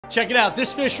Check it out,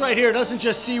 this fish right here doesn't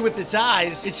just see with its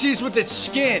eyes, it sees with its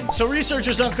skin. So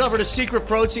researchers uncovered a secret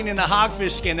protein in the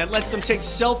hogfish skin that lets them take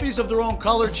selfies of their own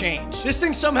color change. This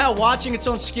thing's somehow watching its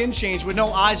own skin change with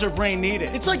no eyes or brain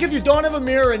needed. It's like if you don't have a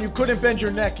mirror and you couldn't bend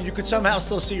your neck and you could somehow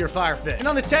still see your firefish. And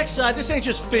on the tech side, this ain't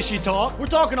just fishy talk. We're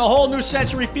talking a whole new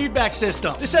sensory feedback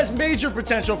system. This has major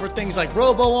potential for things like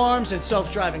robo-arms and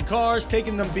self-driving cars,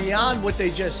 taking them beyond what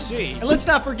they just see. And let's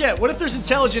not forget, what if there's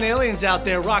intelligent aliens out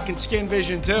there rocking skin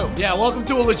vision too? Yeah, welcome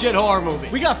to a legit horror movie.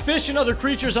 We got fish and other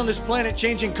creatures on this planet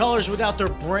changing colors without their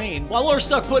brain, while we're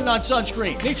stuck putting on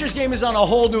sunscreen. Nature's game is on a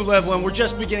whole new level, and we're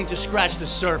just beginning to scratch the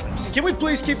surface. Can we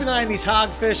please keep an eye on these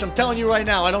hogfish? I'm telling you right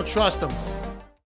now, I don't trust them.